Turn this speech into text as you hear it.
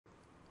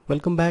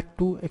Welcome back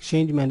to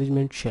Exchange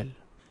Management Shell.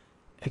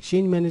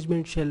 Exchange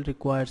Management Shell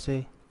requires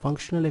a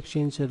functional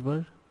Exchange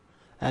server,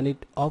 and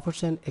it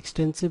offers an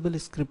extensible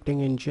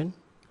scripting engine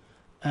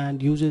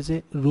and uses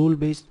a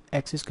role-based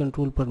access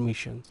control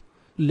permissions.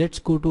 Let's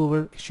go to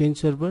our Exchange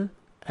server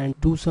and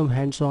do some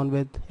hands-on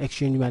with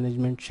Exchange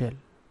Management Shell.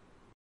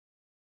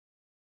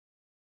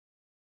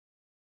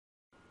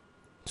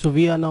 So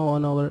we are now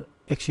on our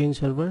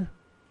Exchange server,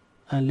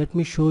 and let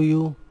me show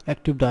you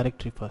Active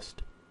Directory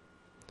first.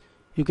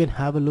 You can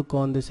have a look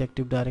on this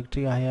Active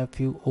Directory. I have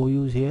few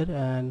OUs here,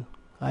 and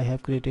I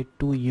have created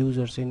 2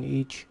 users in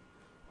each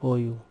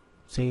OU: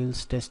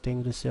 sales,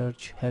 testing,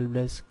 research,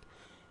 helpdesk,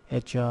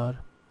 HR.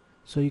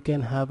 So you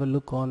can have a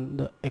look on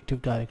the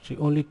Active Directory.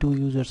 Only 2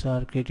 users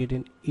are created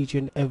in each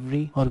and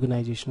every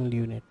organizational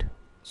unit.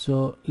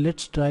 So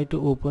let's try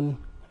to open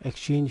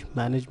Exchange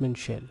Management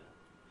Shell.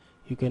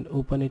 You can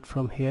open it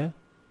from here,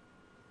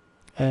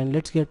 and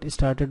let's get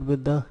started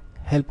with the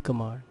help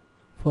command.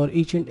 For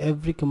each and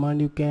every command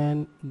you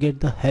can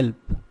get the help.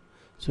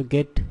 So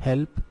get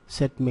help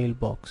set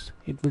mailbox.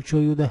 It will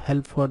show you the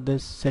help for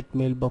this set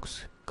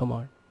mailbox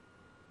command.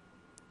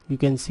 You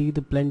can see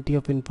the plenty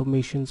of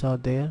informations are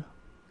there.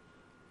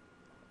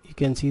 You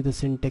can see the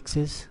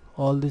syntaxes.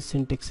 All these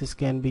syntaxes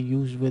can be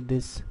used with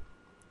this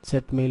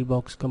set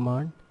mailbox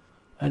command.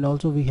 And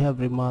also we have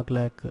remark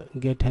like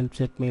get help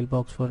set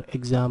mailbox for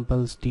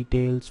examples,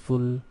 details,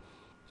 full.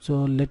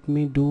 So let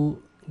me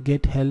do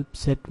get help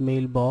set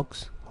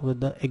mailbox with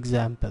the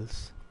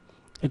examples.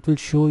 It will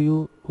show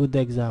you with the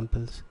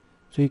examples,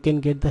 so you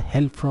can get the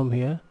help from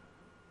here.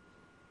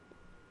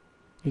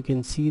 You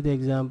can see the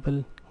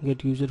example: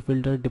 get user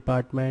filter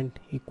department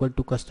equal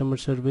to customer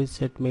service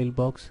set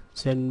mailbox,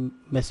 send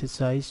message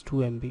size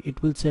 2 MB.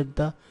 It will set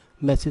the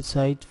message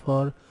size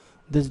for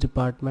this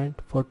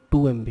department for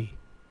 2 MB.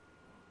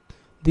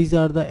 These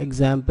are the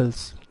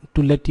examples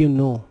to let you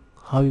know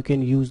how you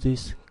can use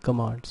these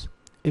commands.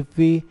 If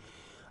we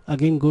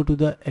again go to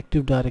the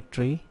Active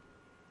Directory,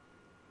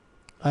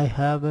 I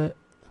have a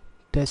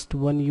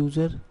test1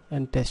 user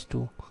and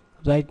test2.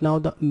 Right now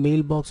the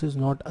mailbox is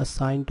not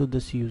assigned to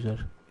this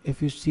user.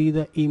 If you see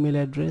the email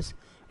address,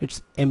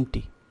 it's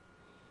empty.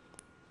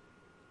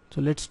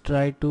 So let's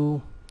try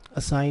to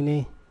assign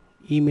a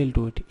email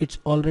to it. It's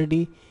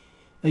already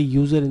a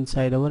user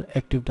inside our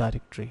Active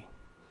Directory.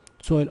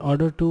 So in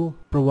order to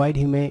provide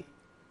him a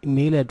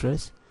email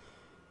address,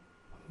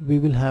 we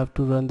will have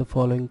to run the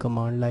following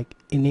command, like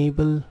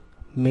enable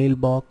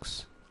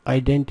mailbox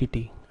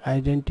identity.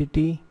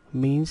 Identity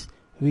means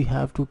we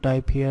have to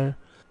type here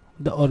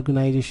the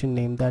organization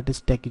name, that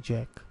is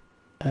Techi,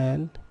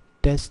 and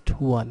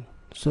test1.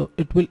 So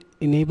it will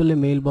enable a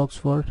mailbox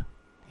for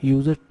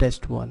user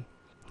test1.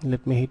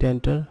 Let me hit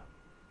enter,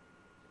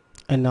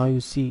 and now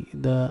you see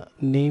the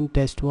name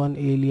test1,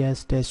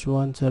 alias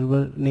test1,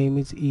 server name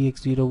is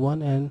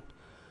ex01, and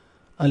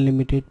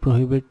unlimited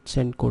prohibit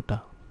send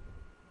quota.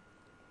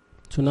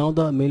 So now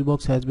the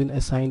mailbox has been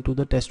assigned to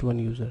the test1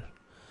 user.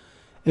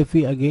 If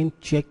we again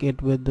check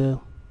it with the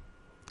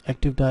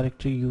Active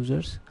Directory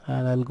users,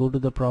 and I'll go to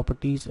the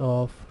properties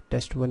of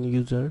test1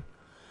 user,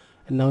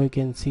 and now you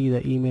can see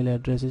the email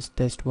address is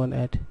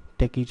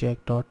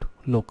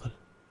test1@techijack.local.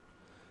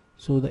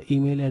 So the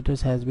email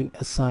address has been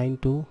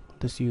assigned to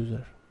this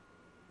user.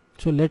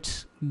 So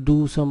let's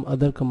do some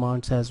other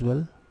commands as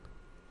well.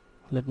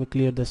 Let me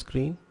clear the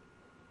screen.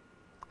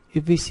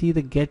 If we see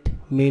the get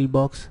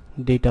mailbox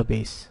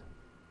database,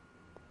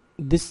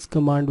 this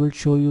command will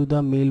show you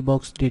the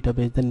mailbox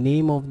database. The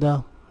name of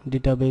the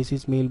database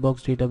is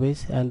mailbox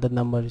database, and the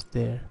number is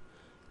there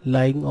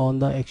lying on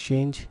the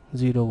exchange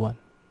 01.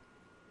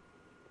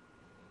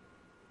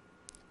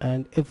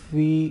 And if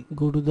we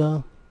go to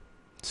the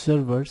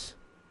servers,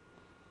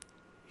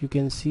 you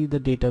can see the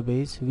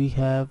database. We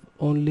have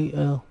only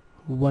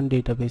one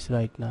database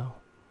right now.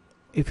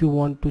 If you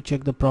want to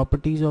check the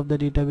properties of the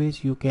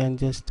database, you can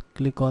just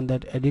click on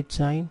that edit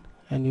sign,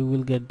 and you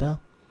will get the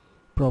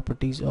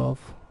properties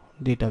of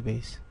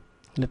database.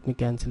 Let me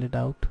cancel it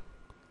out.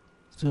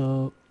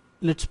 So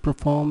let's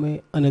perform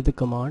another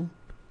command.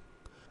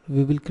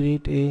 We will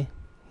create a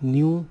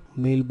new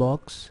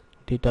mailbox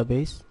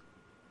database,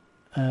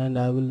 and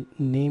I will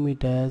name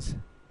it as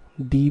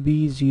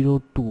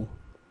db02,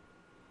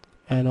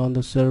 and on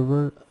the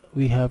server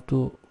we have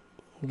to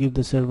give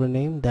the server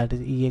name, that is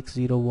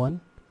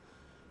ex01.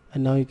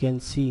 And now you can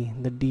see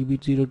the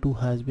db02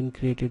 has been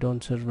created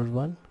on server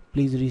 1.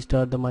 Please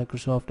restart the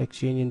Microsoft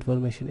Exchange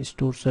Information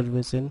Store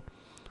service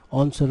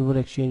on server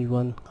exchange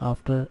 1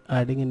 after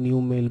adding a new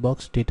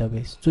mailbox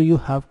database. So you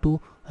have to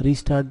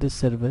restart this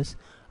service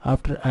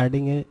after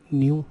adding a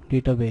new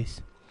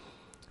database.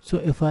 So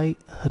if I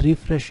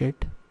refresh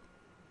it,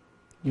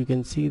 you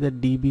can see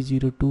that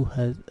db02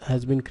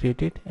 has been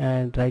created,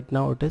 and right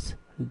now it is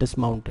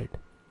dismounted.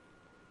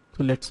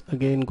 So let's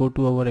again go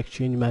to our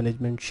Exchange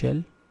Management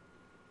Shell.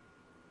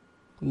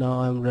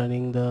 Now I'm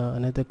running the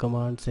another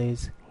command,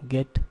 says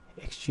get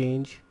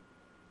exchange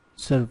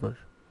server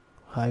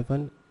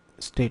hyphen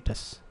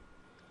status,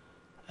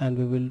 and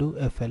we will do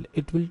FL.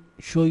 It will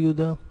show you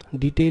the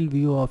detailed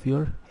view of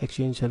your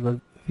exchange server.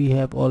 we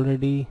have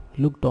already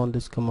looked on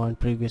this command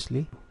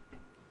previously.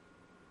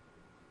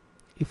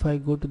 If I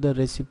go to the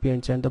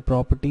recipients and the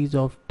properties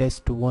of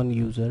test1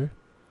 user,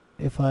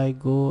 if I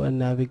go and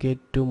navigate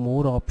to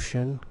more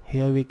option,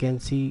 here we can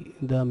see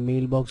the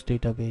mailbox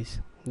database.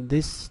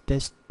 This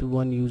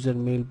test1 user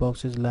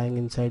mailbox is lying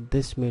inside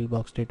this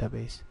mailbox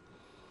database.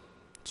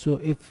 So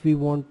if we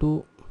want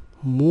to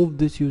move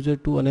this user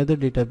to another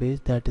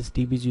database, that is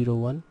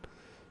db01,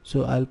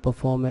 so I'll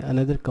perform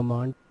another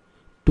command.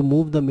 To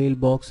move the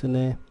mailbox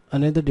in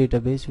another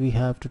database, we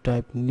have to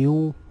type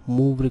new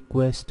move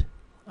request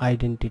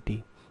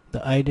identity.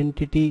 The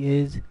identity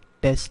is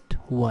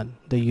test1,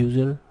 the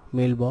user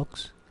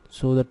mailbox,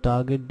 so the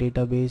target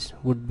database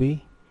would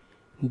be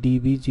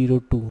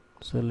db02.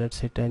 So let's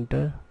hit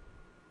enter.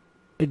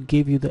 It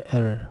gave you the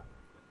error.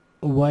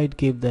 Why it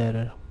gave the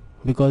error?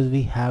 Because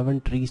we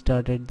haven't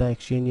restarted the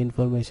Exchange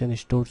Information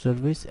Store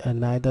service and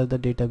neither the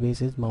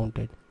database is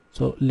mounted.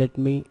 So let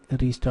me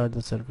restart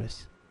the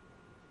service.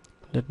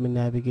 Let me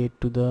navigate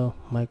to the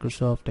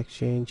Microsoft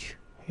Exchange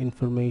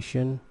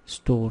Information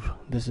Store.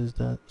 This is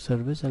the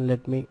service, and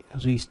let me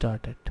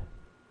restart it.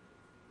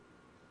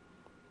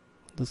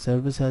 The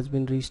service has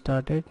been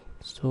restarted.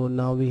 So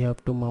now we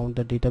have to mount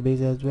the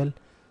database as well.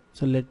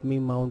 So let me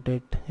mount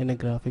it in a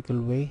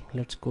graphical way.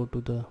 Let's go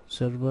to the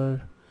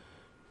server.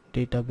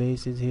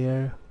 Database is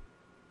here.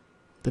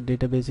 The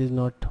database is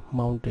not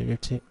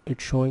mounted.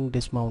 It's showing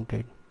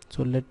dismounted.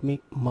 So let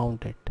me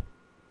mount it.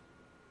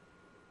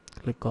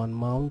 Click on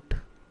mount.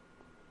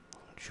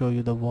 Show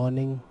you the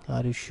warning.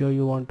 Are you sure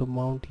you want to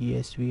mount?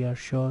 Yes, we are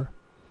sure.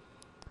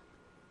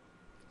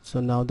 So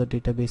now the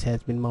database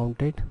has been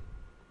mounted.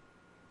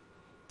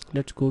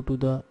 Let's go to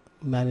the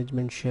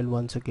management shell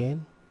once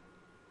again,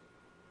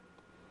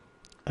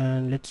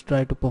 and let's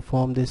try to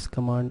perform this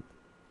command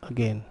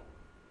again.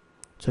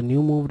 So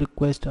new move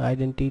request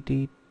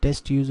identity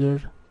test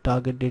user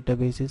target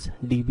database is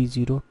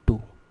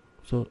db02.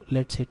 So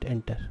let's hit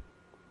enter.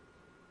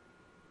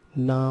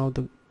 Now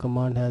the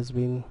command has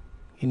been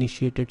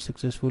initiated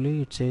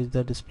successfully. It says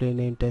the display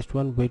name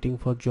test1 waiting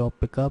for job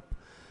pickup.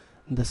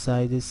 The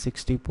size is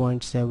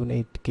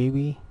 60.78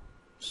 KB.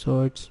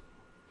 So it's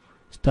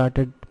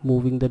started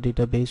moving the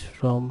database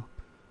from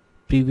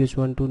previous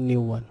one to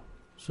new one.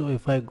 So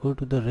if I go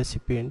to the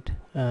recipient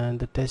and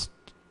the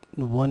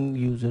test1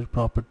 user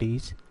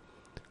properties,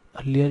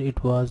 earlier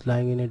it was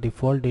lying in a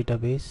default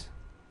database.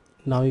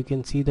 Now you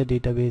can see the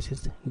database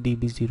is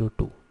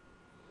db02.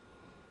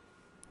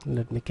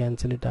 Let me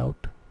cancel it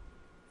out.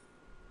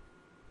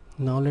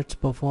 Now let's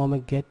perform a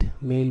get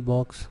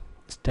mailbox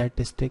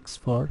statistics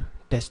for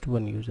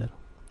test1 user.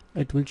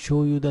 It will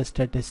show you the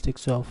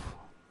statistics of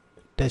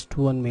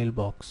test1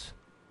 mailbox.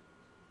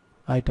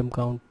 Item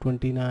count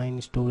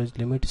 29, storage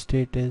limit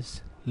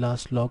status,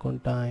 last log on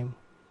time.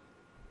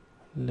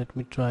 Let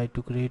me try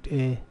to create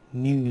a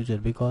new user,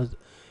 because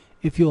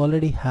if you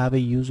already have a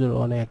user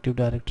on Active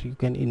Directory, you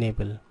can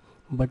enable.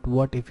 But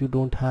what if you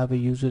don't have a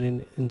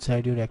user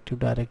inside your Active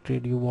Directory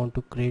and you want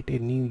to create a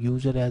new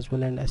user as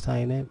well and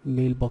assign a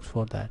mailbox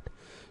for that?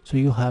 So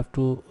you have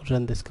to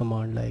run this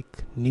command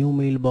like new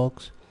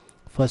mailbox,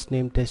 first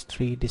name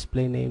test3,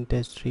 display name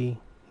test3,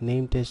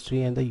 name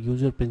test3, and the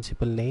user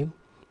principal name.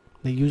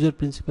 The user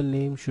principal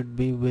name should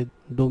be with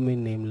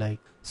domain name, like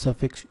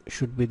suffix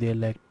should be there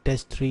like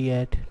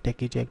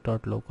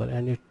test3@techicheck.local,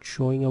 and it's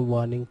showing a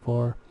warning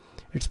for,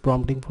 it's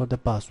prompting for the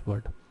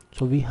password.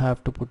 So we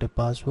have to put a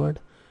password,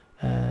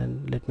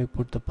 and let me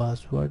put the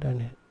password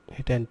and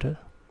hit enter.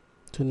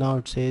 So now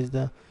it says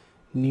the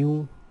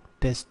new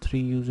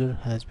test3 user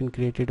has been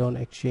created on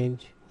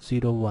Exchange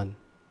 01.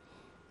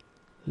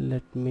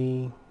 Let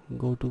me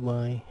go to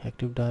my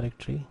Active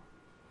Directory.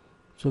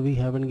 So we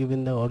haven't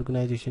given the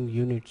organization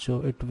unit,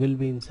 so it will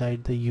be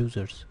inside the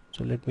users.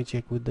 So let me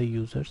check with the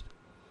users.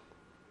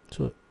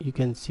 So you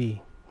can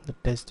see the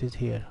test is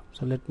here.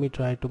 So let me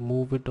try to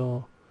move it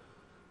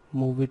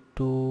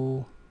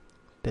to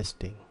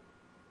testing.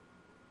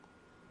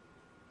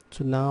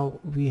 So now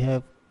we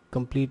have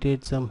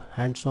completed some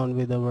hands-on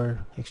with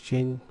our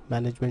Exchange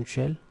management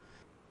shell.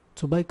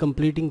 So by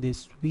completing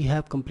this, we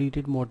have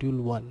completed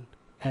module 1,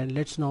 and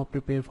let's now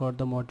prepare for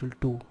the module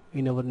 2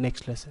 in our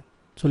next lesson.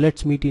 So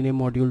let's meet in a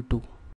module 2.